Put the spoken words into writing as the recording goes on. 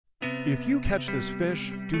If you catch this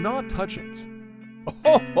fish, do not touch it.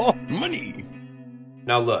 Oh, money!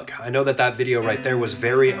 Now look, I know that that video right there was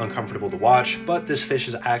very uncomfortable to watch, but this fish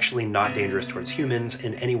is actually not dangerous towards humans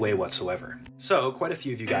in any way whatsoever. So, quite a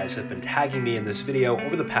few of you guys have been tagging me in this video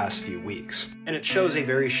over the past few weeks, and it shows a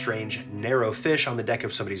very strange, narrow fish on the deck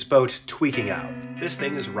of somebody's boat tweaking out. This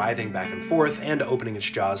thing is writhing back and forth and opening its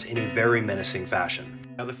jaws in a very menacing fashion.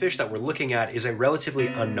 Now the fish that we're looking at is a relatively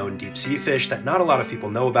unknown deep sea fish that not a lot of people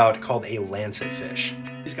know about called a lancet fish.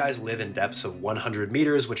 These guys live in depths of 100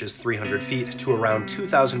 meters, which is 300 feet, to around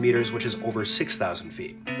 2,000 meters, which is over 6,000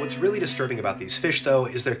 feet. What's really disturbing about these fish, though,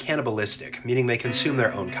 is they're cannibalistic, meaning they consume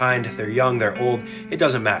their own kind, they're young, they're old, it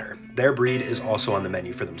doesn't matter. Their breed is also on the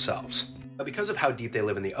menu for themselves. Now, because of how deep they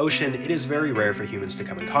live in the ocean, it is very rare for humans to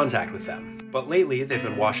come in contact with them. But lately, they've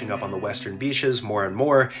been washing up on the western beaches more and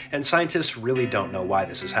more, and scientists really don't know why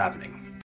this is happening.